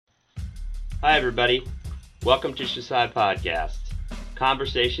Hi, everybody. Welcome to Shasai Podcasts,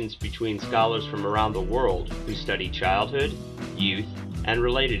 conversations between scholars from around the world who study childhood, youth, and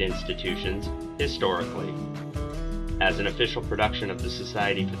related institutions historically. As an official production of the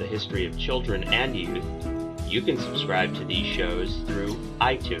Society for the History of Children and Youth, you can subscribe to these shows through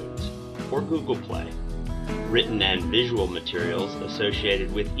iTunes or Google Play. Written and visual materials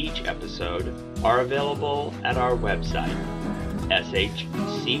associated with each episode are available at our website,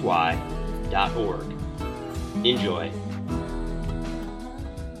 shcy.org. Enjoy.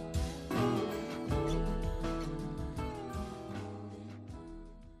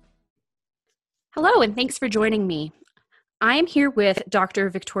 Hello, and thanks for joining me. I am here with Dr.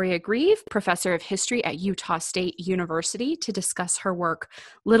 Victoria Grieve, Professor of History at Utah State University, to discuss her work,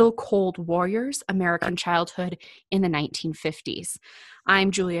 Little Cold Warriors, American Childhood in the 1950s. I'm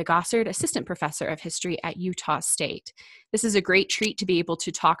Julia Gossard, Assistant Professor of History at Utah State. This is a great treat to be able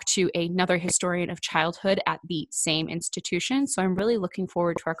to talk to another historian of childhood at the same institution, so I'm really looking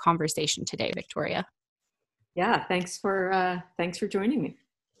forward to our conversation today, Victoria. Yeah, thanks for joining me.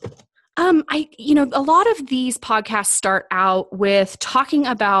 A lot of these podcasts start out with talking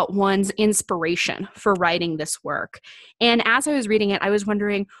about one's inspiration for writing this work. And as I was reading it, I was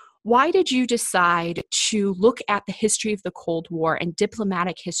wondering, why did you decide to look at the history of the Cold War and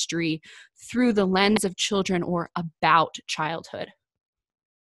diplomatic history through the lens of children or about childhood?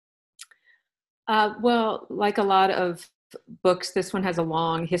 Well, like a lot of books, this one has a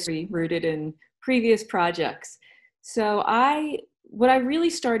long history rooted in previous projects. So what I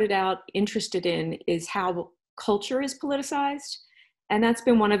really started out interested in is how culture is politicized. And that's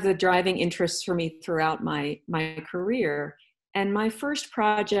been one of the driving interests for me throughout my career. And my first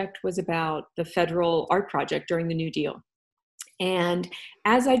project was about the federal art project during the New Deal. And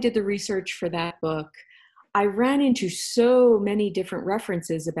as I did the research for that book, I ran into so many different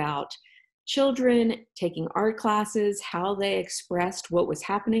references about children taking art classes, how they expressed what was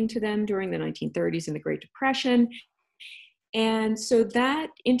happening to them during the 1930s and the Great Depression. And so that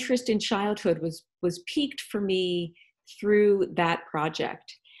interest in childhood was piqued for me through that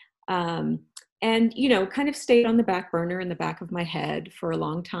project. And, kind of stayed on the back burner in the back of my head for a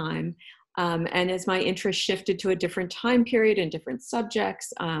long time. And as my interest shifted to a different time period and different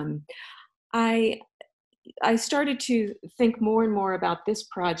subjects, I started to think more and more about this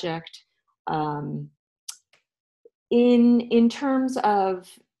project in terms of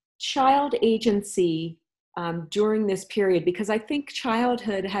child agency during this period, because I think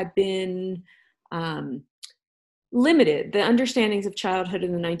childhood had been limited. The understandings of childhood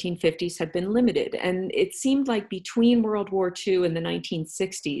in the 1950s had been limited. And it seemed like between World War II and the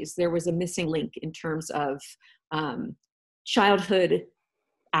 1960s, there was a missing link in terms of childhood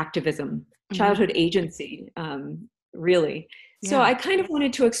activism, childhood agency, really. Yeah. So I kind of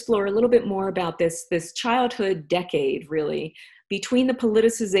wanted to explore a little bit more about this childhood decade, really, between the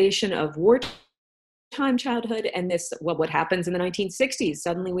politicization of wartime childhood and what happens in the 1960s.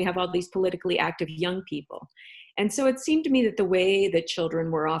 Suddenly we have all these politically active young people. And so it seemed to me that the way that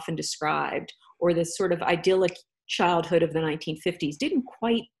children were often described, or this sort of idyllic childhood of the 1950s, didn't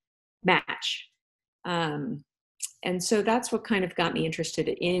quite match. And so that's what kind of got me interested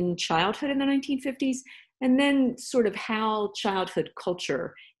in childhood in the 1950s, and then sort of how childhood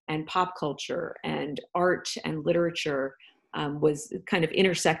culture and pop culture and art and literature was kind of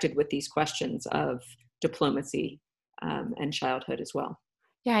intersected with these questions of diplomacy and childhood as well.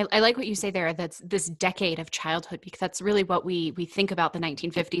 Yeah, I like what you say there. That's this decade of childhood, because that's really what we think about the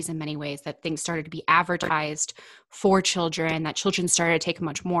 1950s in many ways, that things started to be advertised for children, that children started to take a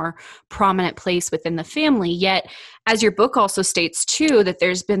much more prominent place within the family. Yet, as your book also states too, that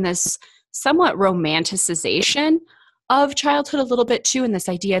there's been this somewhat romanticization of childhood a little bit too, and this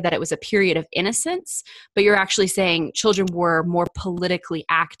idea that it was a period of innocence, but you're actually saying children were more politically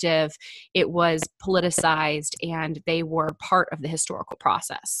active, it was politicized, and they were part of the historical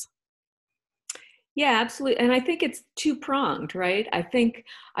process. Yeah, absolutely. And I think it's two-pronged, right? I think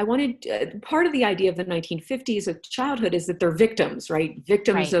I wanted, part of the idea of the 1950s of childhood is that they're victims, right?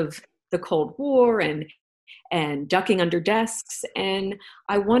 Victims of the Cold War and ducking under desks. And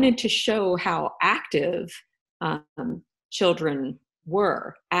I wanted to show how active children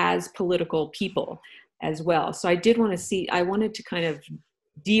were as political people as well. So I wanted to kind of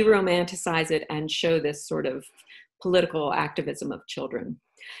de-romanticize it and show this sort of political activism of children.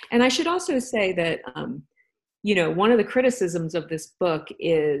 And I should also say that, one of the criticisms of this book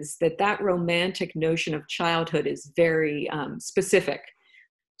is that romantic notion of childhood is very specific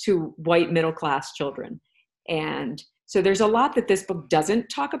to white middle-class children. And so there's a lot that this book doesn't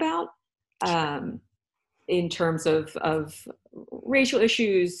talk about. In terms of racial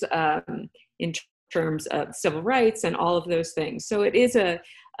issues, in terms of civil rights and all of those things. So it is a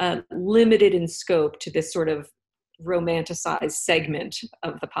limited in scope to this sort of romanticized segment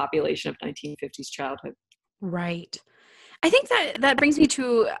of the population of 1950s childhood. Right. I think that brings me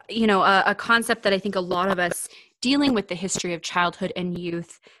to, a concept that I think a lot of us dealing with the history of childhood and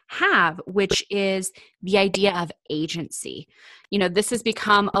youth have, which is the idea of agency. This has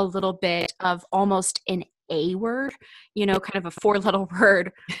become a little bit of almost an A word, kind of a four-letter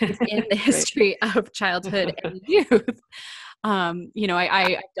word within the history of childhood and youth.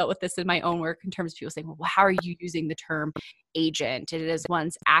 I dealt with this in my own work in terms of people saying, well, how are you using the term agent? It is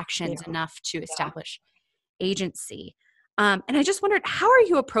one's actions enough to establish agency. And I just wondered, how are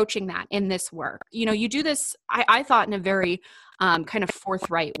you approaching that in this work? You do this, I thought, in a very kind of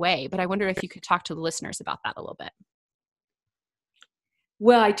forthright way, but I wonder if you could talk to the listeners about that a little bit.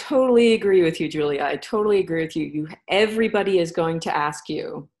 Well, I totally agree with you, Julia. I totally agree with you. Everybody is going to ask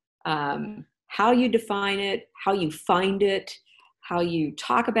you how you define it, how you find it, how you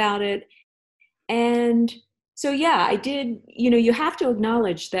talk about it. And so, yeah, I did, you have to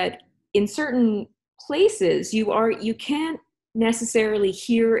acknowledge that in certain places you can't necessarily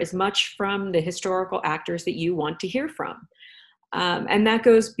hear as much from the historical actors that you want to hear from. And that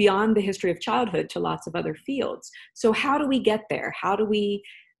goes beyond the history of childhood to lots of other fields. So how do we get there? How do we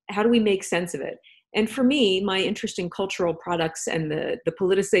make sense of it? And for me, my interest in cultural products and the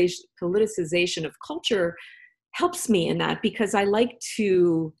politicization of culture helps me in that, because I like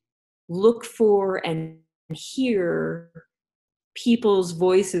to look for and hear people's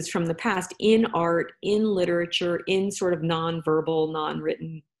voices from the past in art, in literature, in sort of nonverbal,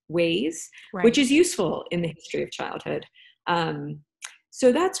 non-written ways, right, which is useful in the history of childhood.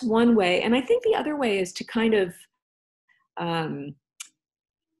 So that's one way. And I think the other way is to kind of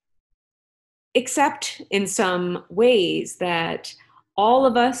accept in some ways that all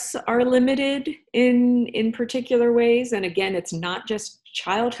of us are limited in particular ways. And again, it's not just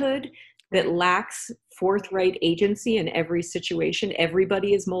childhood that lacks forthright agency in every situation.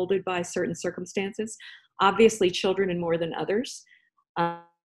 Everybody is molded by certain circumstances. Obviously, children and more than others.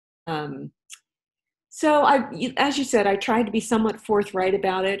 So as you said, I tried to be somewhat forthright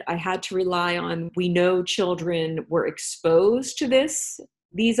about it. I had to rely on, we know children were exposed to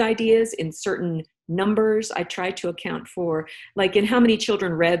these ideas in certain numbers. I tried to account for, like, in how many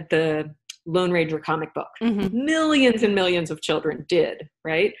children read the Lone Ranger comic book. Mm-hmm. Millions and millions of children did,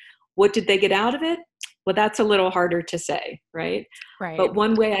 right? What did they get out of it? Well, that's a little harder to say, right? Right. But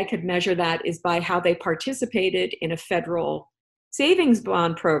one way I could measure that is by how they participated in a federal savings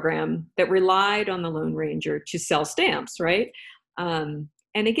bond program that relied on the Lone Ranger to sell stamps, right? And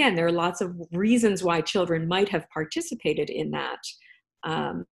again, there are lots of reasons why children might have participated in that.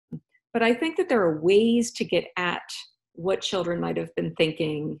 But I think that there are ways to get at what children might have been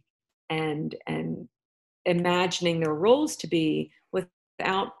thinking and imagining their roles to be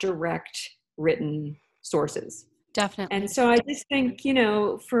without direct written sources. Definitely. And so I just think,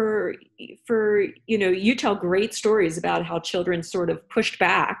 for you tell great stories about how children sort of pushed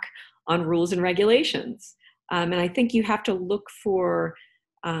back on rules and regulations. And I think you have to look for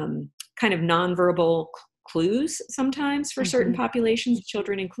kind of nonverbal clues sometimes for certain populations,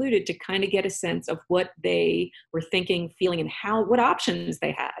 children included, to kind of get a sense of what they were thinking, feeling, and what options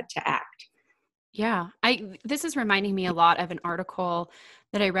they had to act. Yeah, this is reminding me a lot of an article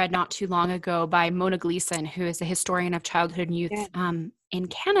that I read not too long ago by Mona Gleason, who is a historian of childhood and youth in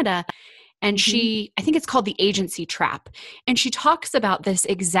Canada. And I think it's called The Agency Trap. And she talks about this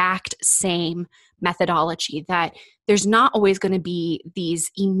exact same methodology, that there's not always going to be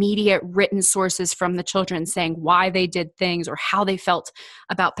these immediate written sources from the children saying why they did things or how they felt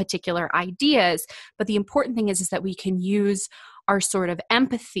about particular ideas. But the important thing is that we can use our sort of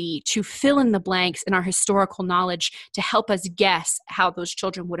empathy to fill in the blanks in our historical knowledge to help us guess how those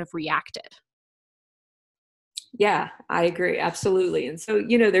children would have reacted. Yeah, I agree. Absolutely. And so,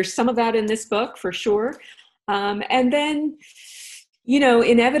 there's some of that in this book for sure. And then,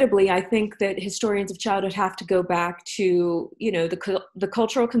 inevitably, I think that historians of childhood have to go back to, the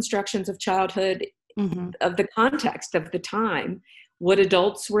cultural constructions of childhood, of the context of the time, what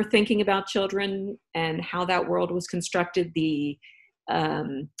adults were thinking about children and how that world was constructed, the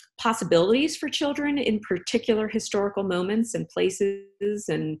possibilities for children in particular historical moments and places,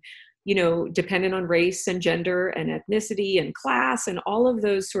 and, dependent on race and gender and ethnicity and class and all of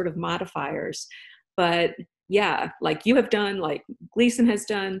those sort of modifiers. But yeah, like you have done, like Gleason has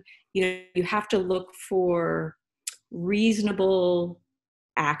done, you have to look for reasonable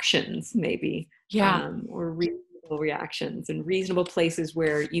actions maybe, or reasonable reactions and reasonable places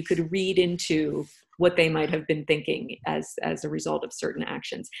where you could read into what they might have been thinking as a result of certain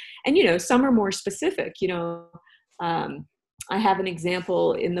actions. And, some are more specific. I have an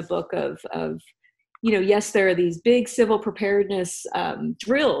example in the book of yes, there are these big civil preparedness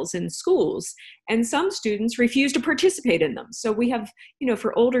drills in schools, and some students refuse to participate in them. So we have,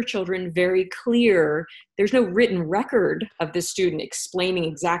 for older children, very clear, there's no written record of the student explaining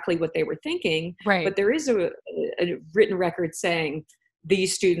exactly what they were thinking, Right. but there is a written record saying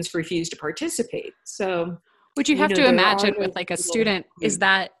these students refuse to participate. So would you have to imagine with like a student, is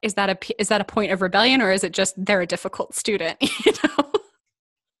that a point of rebellion, or is it just they're a difficult student?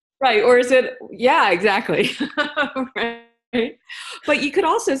 Right. Or is it, yeah, exactly. Right. But you could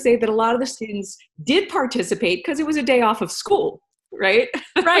also say that a lot of the students did participate because it was a day off of school, right?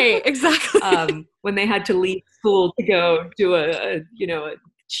 Right, exactly. When they had to leave school to go do a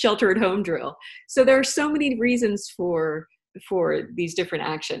shelter at home drill. So there are so many reasons for these different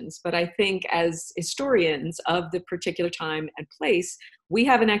actions. But I think as historians of the particular time and place, we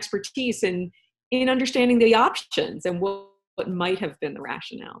have an expertise in understanding the options and what might have been the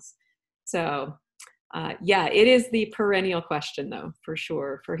rationales. So it is the perennial question, though, for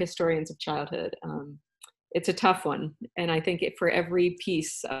sure, for historians of childhood. It's a tough one. And I think for every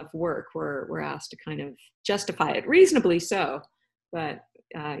piece of work, we're asked to kind of justify it, reasonably so. But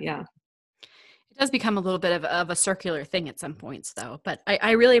yeah. It does become a little bit of a circular thing at some points, though. But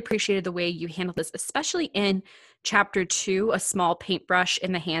I really appreciated the way you handled this, especially in chapter 2, A Small Paintbrush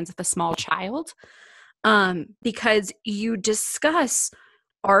in the Hands of a Small Child. Because you discuss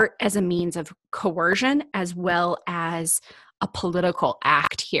art as a means of coercion as well as a political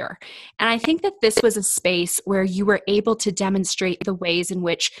act here. And I think that this was a space where you were able to demonstrate the ways in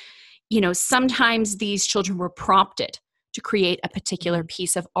which, sometimes these children were prompted to create a particular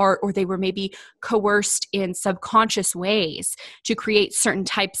piece of art, or they were maybe coerced in subconscious ways to create certain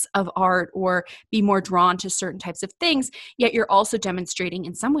types of art or be more drawn to certain types of things. Yet you're also demonstrating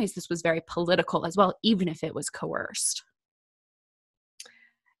in some ways this was very political as well, even if it was coerced.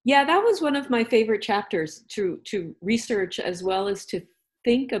 Yeah, that was one of my favorite chapters to research as well as to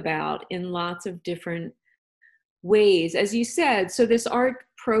think about in lots of different ways. As you said, so this art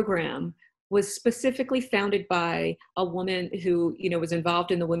program was specifically founded by a woman who, was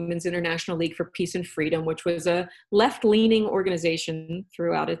involved in the Women's International League for Peace and Freedom, which was a left-leaning organization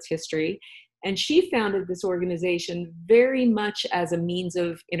throughout its history. And she founded this organization very much as a means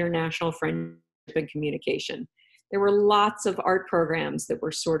of international friendship and communication. There were lots of art programs that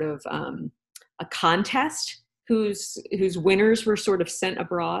were sort of a contest whose winners were sort of sent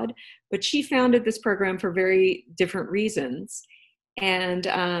abroad. But she founded this program for very different reasons.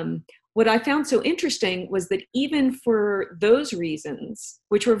 And what I found so interesting was that even for those reasons,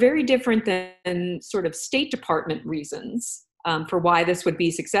 which were very different than sort of State Department reasons for why this would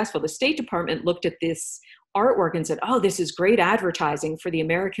be successful, the State Department looked at this artwork and said, oh, this is great advertising for the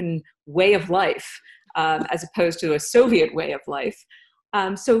American way of life, as opposed to a Soviet way of life.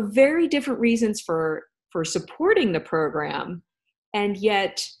 So very different reasons for supporting the program, and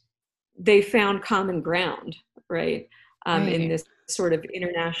yet they found common ground, right? In this sort of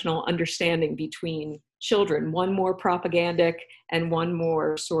international understanding between children, one more propagandic and one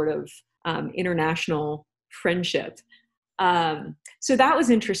more sort of international friendship. So that was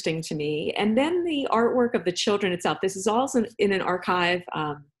interesting to me. And then the artwork of the children itself, this is also in an archive.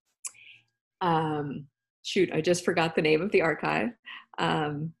 I just forgot the name of the archive.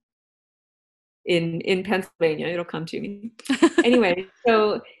 In Pennsylvania, it'll come to me. Anyway,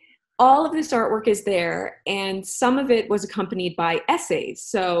 so all of this artwork is there, and some of it was accompanied by essays.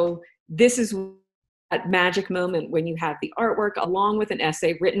 So this is that magic moment when you have the artwork along with an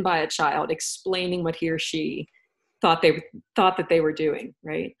essay written by a child explaining what he or she thought that they were doing,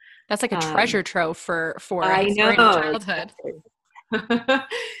 right? That's like a treasure trove for I know. childhood.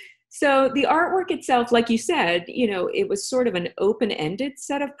 So the artwork itself, like you said, it was sort of an open-ended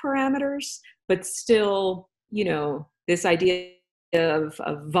set of parameters, but still, this idea of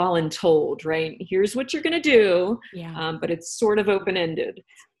voluntold, right? Here's what you're going to do, but it's sort of open-ended.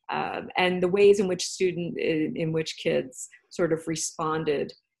 And the ways in which kids sort of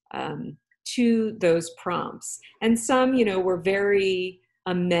responded to those prompts. And some, were very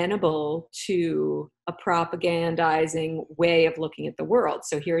amenable to a propagandizing way of looking at the world.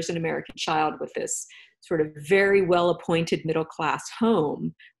 So here's an American child with this sort of very well-appointed middle-class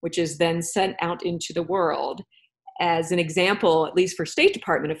home, which is then sent out into the world as an example, at least for State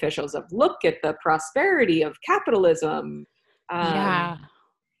Department officials, of look at the prosperity of capitalism. And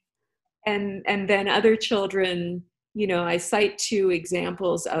then other children, I cite 2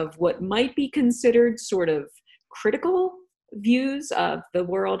 examples of what might be considered sort of critical views of the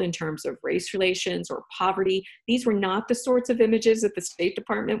world in terms of race relations or poverty. These were not the sorts of images that the State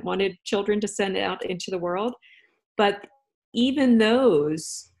Department wanted children to send out into the world. But even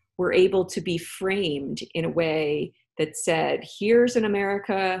those were able to be framed in a way that said, here's an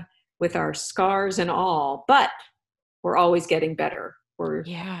America with our scars and all, but we're always getting better. We're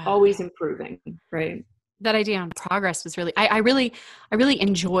always improving, right? That idea on progress was really, I really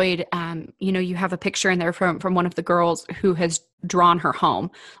enjoyed, you have a picture in there from one of the girls who has drawn her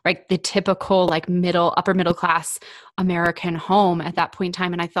home, right? The typical like upper middle class American home at that point in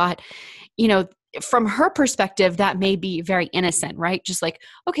time. And I thought, from her perspective, that may be very innocent, right? Just like,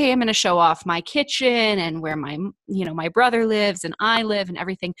 okay, I'm going to show off my kitchen and where my brother lives and I live and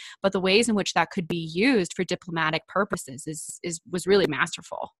everything. But the ways in which that could be used for diplomatic purposes was really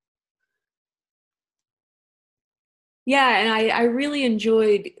masterful. Yeah, and I really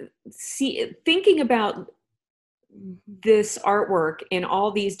enjoyed thinking about this artwork in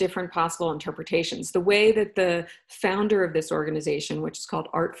all these different possible interpretations. The way that the founder of this organization, which is called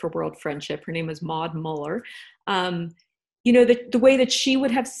Art for World Friendship, her name was Maud Muller, the way that she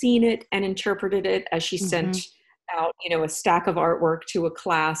would have seen it and interpreted it as she sent out, a stack of artwork to a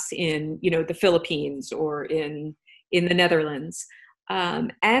class in, the Philippines or in the Netherlands.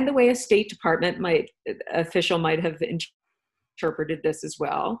 And the way a State Department official might have interpreted this as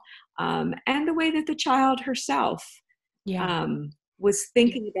well, and the way that the child herself was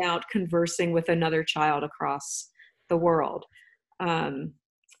thinking about conversing with another child across the world, and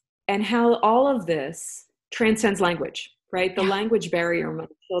how all of this transcends language, right? The language barrier among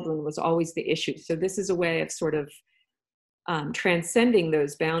children was always the issue. So this is a way of sort of transcending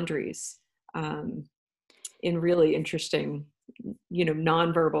those boundaries in really interesting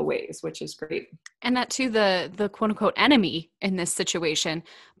nonverbal ways, which is great. And that too, the quote unquote enemy in this situation,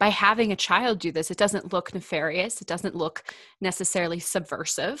 by having a child do this, it doesn't look nefarious. It doesn't look necessarily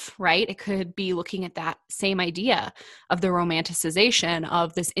subversive, right? It could be looking at that same idea of the romanticization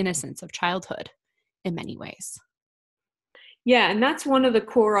of this innocence of childhood in many ways. Yeah. And that's one of the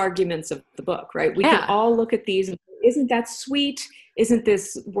core arguments of the book, right? We can all look at these and isn't that sweet? Isn't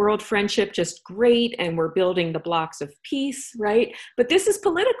this world friendship just great? And we're building the blocks of peace, right? But this is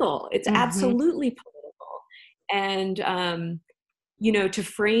political. It's absolutely political. And, to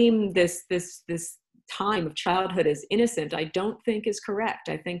frame this time of childhood as innocent, I don't think is correct.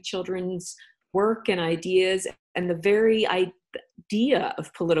 I think children's work and ideas and the very idea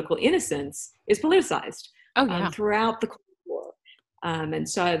of political innocence is politicized throughout the Cold War. And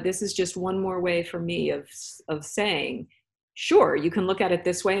so this is just one more way for me of saying, sure, you can look at it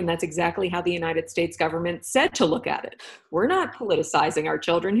this way, and that's exactly how the United States government said to look at it. We're not politicizing our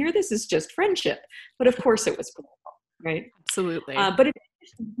children here. This is just friendship. But of course it was political, right? Absolutely. But it's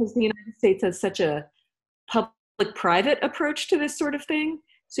because the United States has such a public-private approach to this sort of thing.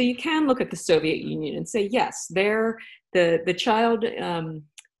 So you can look at the Soviet Union and say, yes, the child,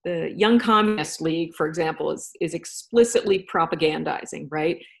 the Young Communist League, for example, is explicitly propagandizing,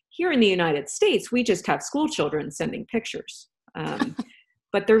 right? Here in the United States, we just have school children sending pictures.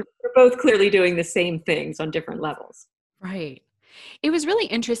 But they're both clearly doing the same things on different levels. Right. It was really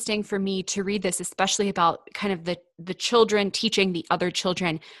interesting for me to read this, especially about kind of the children teaching the other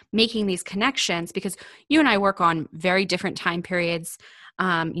children, making these connections, because you and I work on very different time periods.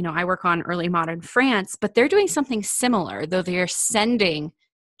 I work on early modern France, but they're doing something similar, though they're sending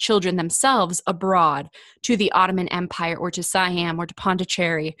children themselves abroad to the Ottoman Empire or to Siam or to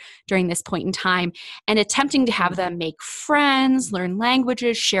Pondicherry during this point in time, and attempting to have them make friends, learn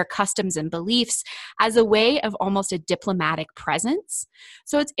languages, share customs and beliefs as a way of almost a diplomatic presence.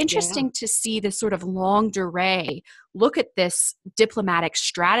 So it's interesting to see this sort of longue durée look at this diplomatic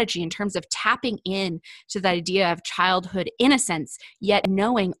strategy in terms of tapping in to the idea of childhood innocence, yet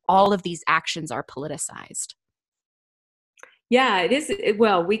knowing all of these actions are politicized. Yeah, it is.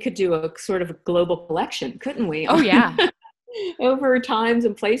 Well, we could do a sort of a global collection, couldn't we? Oh, yeah. Over times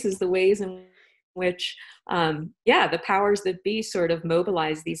and places, the ways in which, the powers that be sort of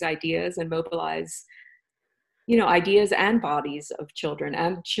mobilize these ideas and mobilize, ideas and bodies of children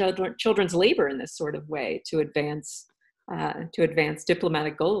and children's labor in this sort of way to advance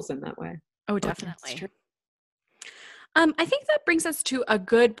diplomatic goals in that way. Oh, definitely. I think that brings us to a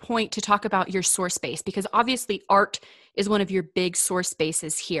good point to talk about your source base, because obviously art is one of your big source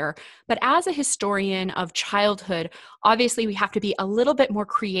bases here. But as a historian of childhood, obviously we have to be a little bit more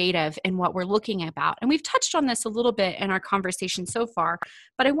creative in what we're looking about. And we've touched on this a little bit in our conversation so far,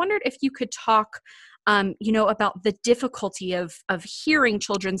 but I wondered if you could talk about the difficulty of hearing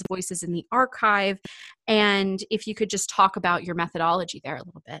children's voices in the archive, and if you could just talk about your methodology there a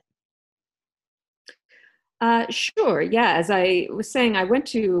little bit. Sure. Yeah. As I was saying, I went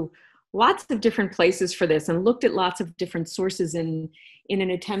to lots of different places for this and looked at lots of different sources in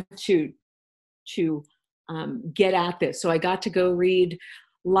an attempt to get at this. So I got to go read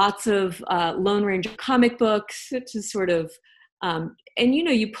lots of Lone Ranger comic books to sort of, and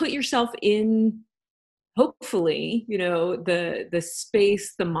you put yourself in, hopefully, the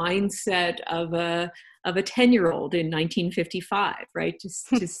space, the mindset of a 10-year-old in 1955, right?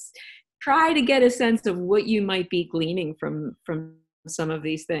 Just try to get a sense of what you might be gleaning from some of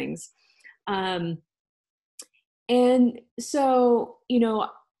these things. And so,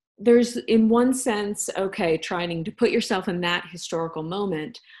 there's, in one sense, okay, trying to put yourself in that historical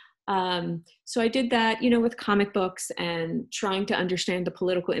moment. So I did that, with comic books and trying to understand the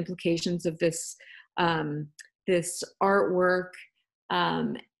political implications of this artwork.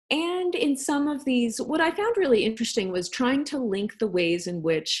 And in some of these, what I found really interesting was trying to link the ways in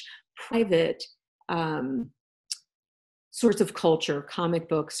which private sorts of culture, comic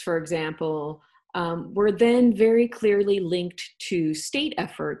books, for example, were then very clearly linked to state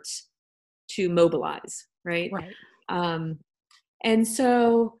efforts to mobilize, right? Right. And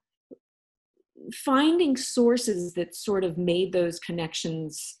so finding sources that sort of made those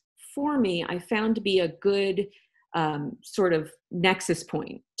connections for me, I found to be a good sort of nexus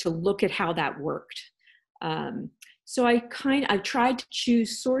point to look at how that worked. So I tried to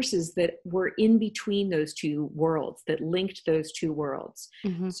choose sources that were in between those two worlds, that linked those two worlds.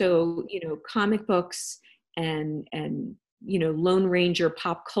 Mm-hmm. So, comic books and Lone Ranger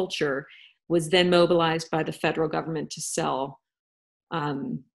pop culture was then mobilized by the federal government to sell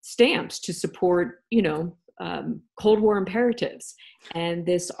stamps to support, Cold War imperatives. And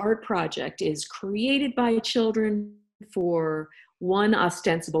this art project is created by children for one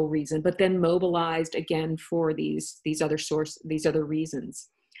ostensible reason, but then mobilized again for these other reasons.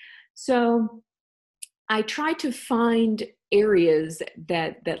 So I tried to find areas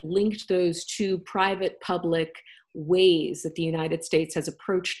that linked those two private public ways that the United States has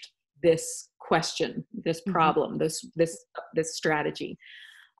approached this question, this problem, this strategy.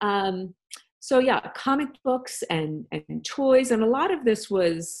 So yeah, comic books and toys, and a lot of this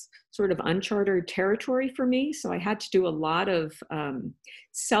was sort of uncharted territory for me. So I had to do a lot of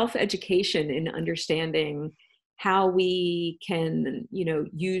self-education in understanding how we can,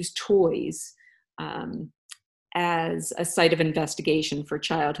 use toys as a site of investigation for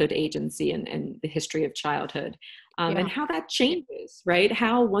childhood agency and the history of childhood, and how that changes, right?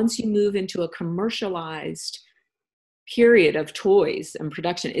 How once you move into a commercialized period of toys and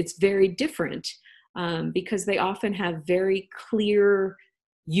production, it's very different because they often have very clear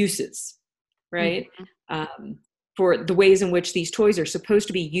uses, right? Mm-hmm. For the ways in which these toys are supposed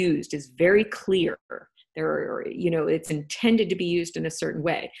to be used is very clear. It's intended to be used in a certain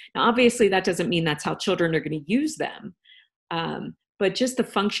way. Now, obviously, that doesn't mean that's how children are going to use them, but just the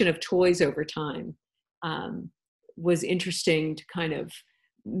function of toys over time was interesting to kind of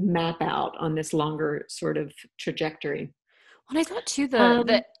map out on this longer sort of trajectory. Well, I thought too,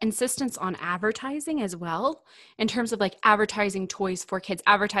 the insistence on advertising as well, in terms of like advertising toys for kids,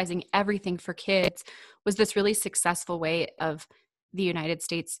 advertising everything for kids, was this really successful way of the United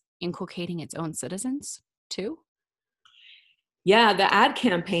States inculcating its own citizens too? Yeah, the ad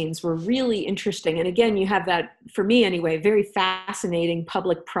campaigns were really interesting. And again, you have that, for me anyway, very fascinating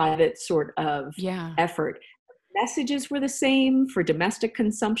public-private sort of effort. Messages were the same for domestic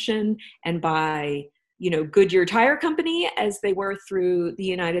consumption and by, Goodyear Tire Company as they were through the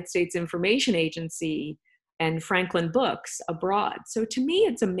United States Information Agency and Franklin Books abroad. So to me,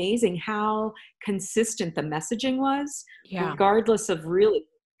 it's amazing how consistent the messaging was, regardless of really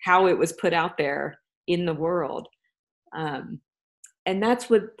how it was put out there in the world. And that's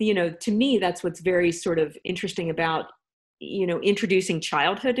what, to me, that's what's very sort of interesting about, introducing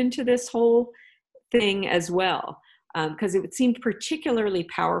childhood into this whole thing as well, because it seemed particularly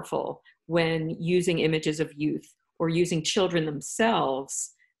powerful when using images of youth or using children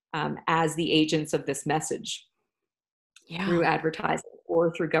themselves as the agents of this message through advertising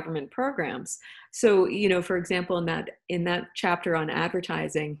or through government programs. So, for example, in that chapter on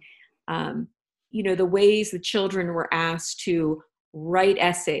advertising, the ways the children were asked to write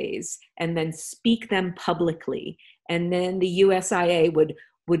essays and then speak them publicly, and then the USIA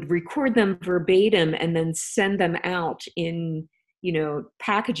would record them verbatim and then send them out in,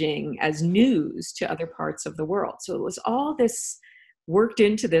 packaging as news to other parts of the world. So it was all this worked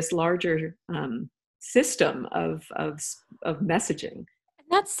into this larger system of messaging.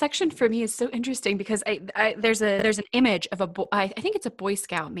 That section for me is so interesting because there's an image of I think it's a Boy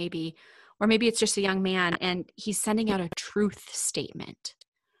Scout maybe, or maybe it's just a young man, and he's sending out a truth statement,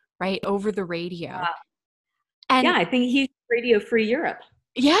 right, over the radio. And yeah, I think he's Radio Free Europe.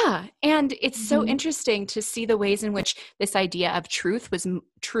 yeah, and it's so Mhm. interesting to see the ways in which this idea of truth was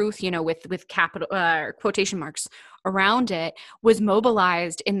truth, with capital quotation marks around it, was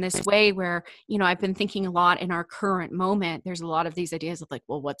mobilized in this way where, I've been thinking a lot in our current moment. There's a lot of these ideas of like,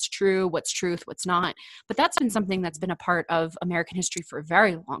 well, what's true, what's truth, what's not. But that's been something that's been a part of American history for a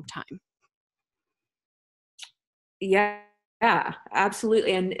very long time. Yeah, yeah,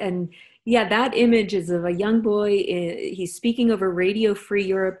 absolutely. And yeah, that image is of a young boy. He's speaking over Radio Free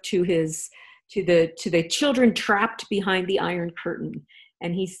Europe to the children trapped behind the Iron Curtain,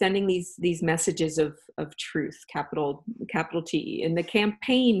 and he's sending these messages of truth, capital T, in the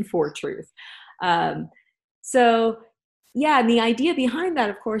campaign for truth. Um, so yeah, and the idea behind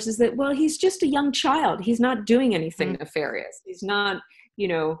that, of course, is that, well, he's just a young child. He's not doing anything nefarious. He's not,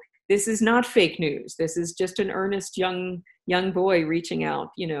 this is not fake news. This is just an earnest young boy reaching out,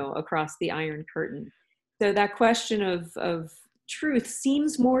 across the Iron Curtain. So that question of truth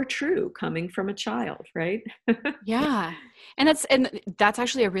seems more true coming from a child, right? Yeah. And that's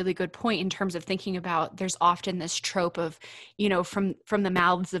actually a really good point in terms of thinking about, there's often this trope of, from the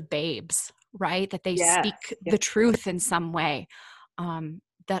mouths of babes, right? That they Yes, speak yes. the truth in some way.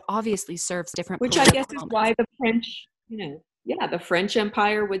 That obviously serves different Which I political guess is moments. why the French, the French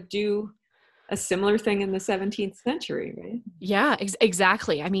Empire would do a similar thing in the 17th century, right? Yeah,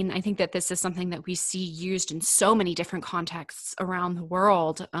 exactly. I mean, I think that this is something that we see used in so many different contexts around the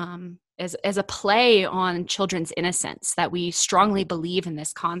world, as a play on children's innocence, that we strongly believe in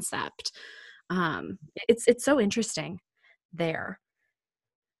this concept. It's so interesting there.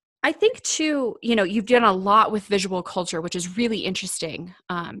 I think too, you've done a lot with visual culture, which is really interesting,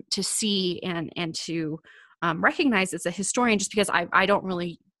 to see and to recognize as a historian, just because I don't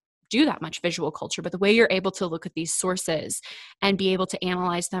really do that much visual culture, but the way you're able to look at these sources and be able to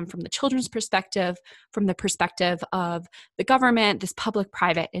analyze them from the children's perspective, from the perspective of the government, this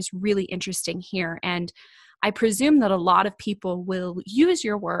public-private, is really interesting here. And I presume that a lot of people will use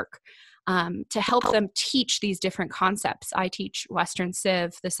your work to help them teach these different concepts. I teach Western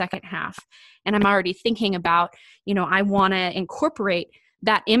Civ the second half, and I'm already thinking about, I want to incorporate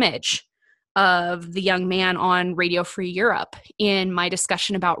that image of the young man on Radio Free Europe in my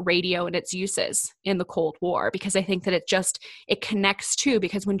discussion about radio and its uses in the Cold War, because I think that it connects too,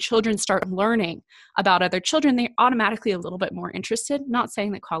 because when children start learning about other children, they're automatically a little bit more interested. Not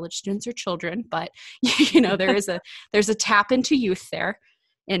saying that college students are children, but there's a tap into youth there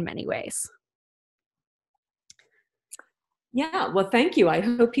in many ways. Yeah, well, thank you. I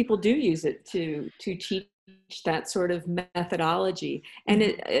hope people do use it to teach that sort of methodology.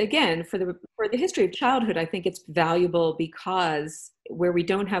 And again, for the history of childhood, I think it's valuable because where we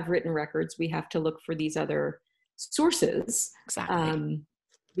don't have written records, we have to look for these other sources, Exactly.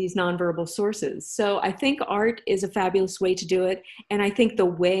 these nonverbal sources. So I think art is a fabulous way to do it. And I think the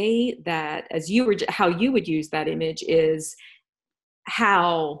way that, how you would use that image is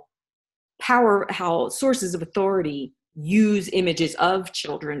how sources of authority use images of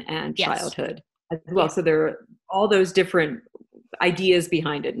children and childhood as well. So there are all those different ideas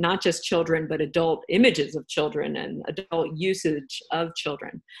behind it, not just children, but adult images of children and adult usage of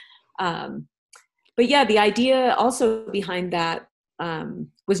children. But yeah, the idea also behind that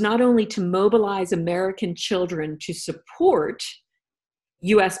was not only to mobilize American children to support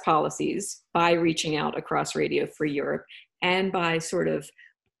US policies by reaching out across Radio Free Europe, and by sort of,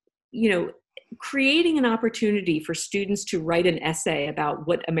 creating an opportunity for students to write an essay about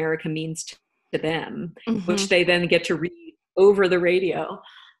what America means to them, which they then get to read over the radio.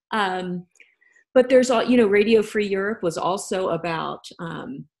 But there's all, Radio Free Europe was also about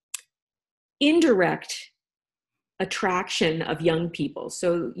indirect attraction of young people.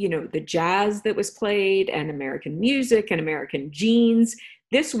 So, the jazz that was played and American music and American genes,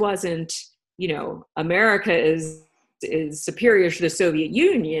 this wasn't, America is superior to the Soviet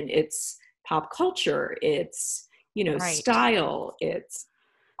Union. It's pop culture, it's style, it's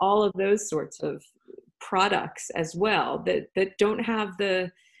all of those sorts of products as well that don't have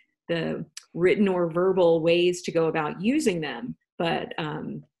the written or verbal ways to go about using them, but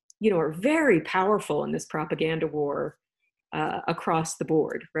are very powerful in this propaganda war across the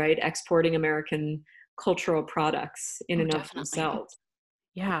board, right? Exporting American cultural products in and of themselves.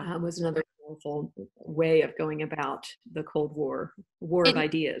 Yeah, was another powerful way of going about the Cold War of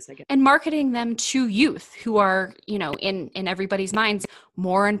ideas, I guess. And marketing them to youth who are, in everybody's minds,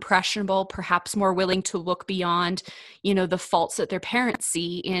 more impressionable, perhaps more willing to look beyond, the faults that their parents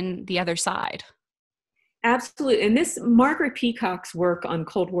see in the other side. Absolutely. And this Margaret Peacock's work on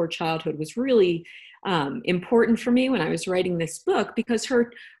Cold War childhood was really important for me when I was writing this book, because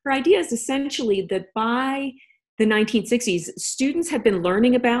her idea is essentially that by the 1960s, kids had been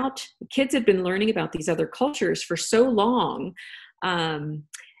learning about these other cultures for so long,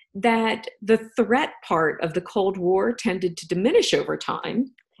 that the threat part of the Cold War tended to diminish over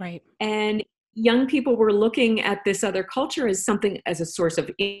time. Right. And young people were looking at this other culture as a source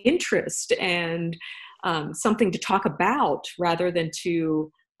of interest and something to talk about rather than to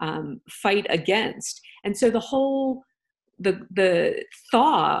fight against. And so the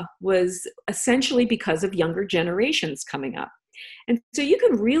thaw was essentially because of younger generations coming up. And so you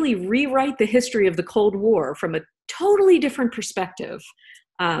can really rewrite the history of the Cold War from a totally different perspective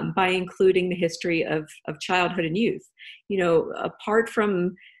by including the history of childhood and youth. Apart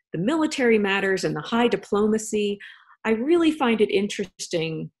from the military matters and the high diplomacy, I really find it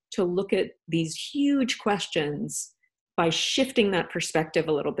interesting to look at these huge questions by shifting that perspective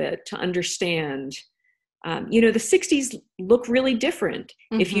a little bit to understand. The 60s look really different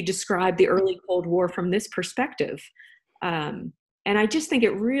if you describe the early Cold War from this perspective. And I just think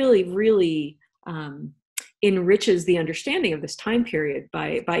it really, really enriches the understanding of this time period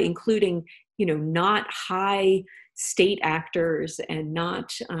by including, not high state actors and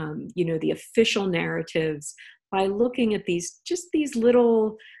not, the official narratives, by looking at these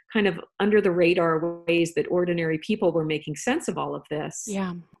little kind of under the radar ways that ordinary people were making sense of all of this.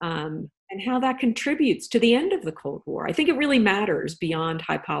 Yeah. And how that contributes to the end of the Cold War. I think it really matters beyond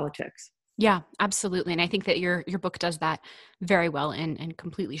high politics. Yeah, absolutely. And I think that your book does that very well and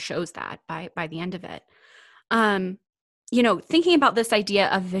completely shows that by the end of it. Thinking about this idea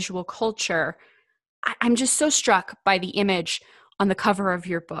of visual culture, I'm just so struck by the image on the cover of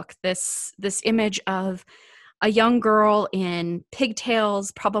your book, this image of a young girl in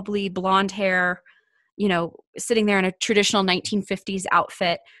pigtails, probably blonde hair, sitting there in a traditional 1950s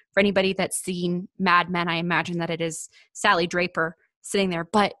outfit. For anybody that's seen Mad Men, I imagine that it is Sally Draper sitting there,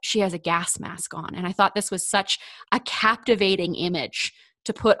 but she has a gas mask on. And I thought this was such a captivating image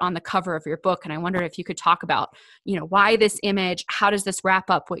to put on the cover of your book. And I wondered if you could talk about, why this image, how does this wrap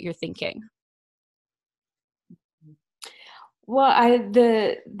up what you're thinking? Well,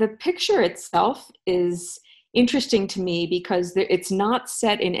 the picture itself is interesting to me because it's not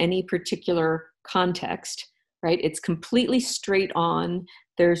set in any particular context, right? It's completely straight on.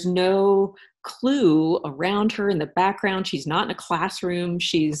 There's no clue around her in the background. She's not in a classroom.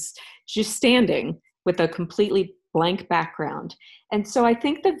 She's just standing with a completely blank background. And so I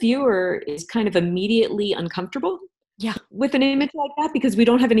think the viewer is kind of immediately uncomfortable with an image like that because we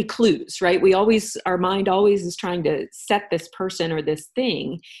don't have any clues, right? Our mind always is trying to set this person or this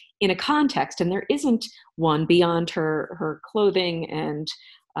thing in a context, and there isn't one beyond her clothing and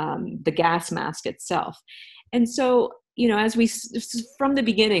the gas mask itself. And so, as from the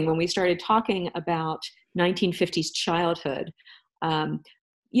beginning, when we started talking about 1950s childhood,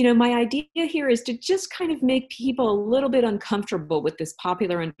 my idea here is to just kind of make people a little bit uncomfortable with this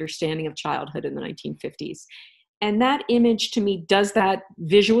popular understanding of childhood in the 1950s. And that image to me does that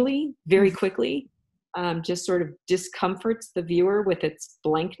visually very quickly, just sort of discomforts the viewer with its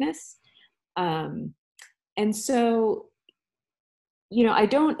blankness. And so,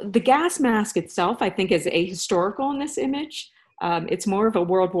 the gas mask itself, I think, is ahistorical in this image. It's more of a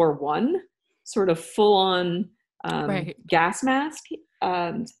World War I sort of full-on gas mask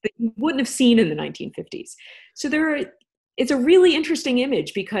that you wouldn't have seen in the 1950s. So it's a really interesting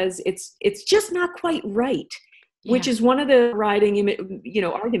image because it's just not quite right. Which is one of the overriding,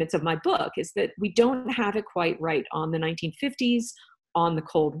 arguments of my book, is that we don't have it quite right on the 1950s, on the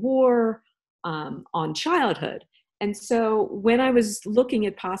Cold War, on childhood. And so when I was looking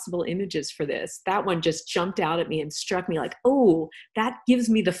at possible images for this, that one just jumped out at me and struck me like, oh, that gives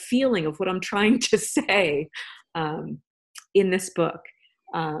me the feeling of what I'm trying to say in this book,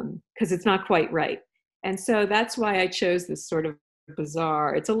 because it's not quite right. And so that's why I chose this sort of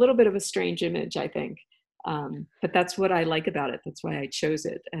bizarre, it's a little bit of a strange image, I think. But that's what I like about it. That's why I chose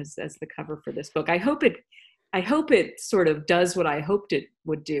it as the cover for this book. I hope it sort of does what I hoped it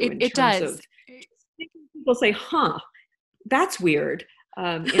would do. It does. Of people say, that's weird,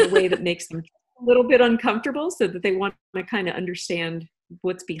 in a way that makes them a little bit uncomfortable so that they want to kind of understand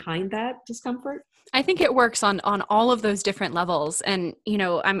what's behind that discomfort. I think it works on all of those different levels. And,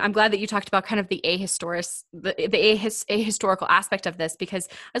 I'm glad that you talked about kind of the ahistorical aspect of this, because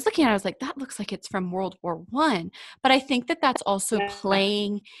I was looking at it, I was like, that looks like it's from World War I. But I think that that's also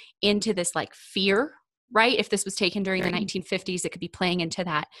playing into this like fear, right? If this was taken during the 1950s, it could be playing into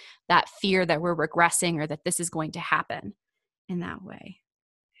that fear that we're regressing or that this is going to happen in that way.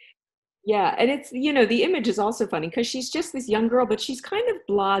 Yeah. And it's, the image is also funny because she's just this young girl, but she's kind of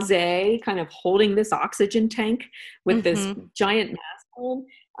blasé, kind of holding this oxygen tank with this giant mask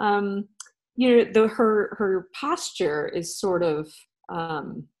on. her posture is sort of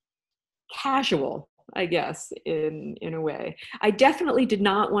casual, I guess, in a way. I definitely did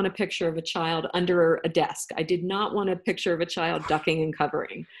not want a picture of a child under a desk. I did not want a picture of a child ducking and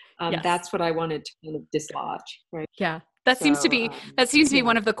covering. Yes. That's what I wanted to kind of dislodge, right? Yeah. That seems to be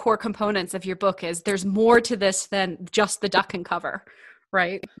one of the core components of your book. Is there's more to this than just the duck and cover,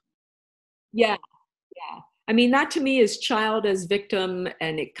 right? Yeah. I mean, that to me is child as victim,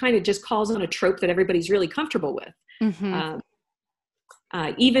 and it kind of just calls on a trope that everybody's really comfortable with. Mm-hmm.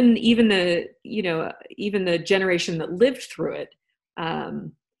 Even the generation that lived through it,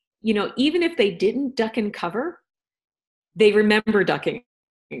 even if they didn't duck and cover, they remember ducking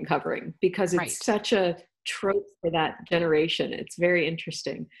and covering because it's such a trope for that generation. It's very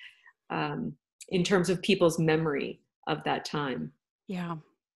interesting in terms of people's memory of that time. Yeah.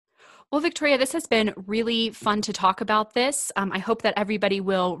 Well, Victoria, this has been really fun to talk about this. I hope that everybody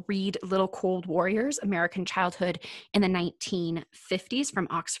will read Little Cold Warriors, American Childhood in the 1950s from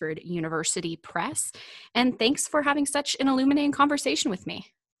Oxford University Press. And thanks for having such an illuminating conversation with me.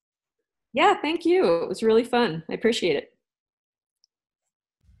 Yeah, thank you. It was really fun. I appreciate it.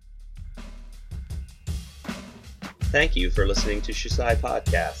 Thank you for listening to Shusai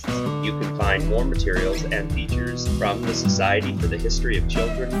Podcasts. You can find more materials and features from the Society for the History of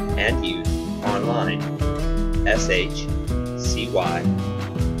Children and Youth online, shcy.org.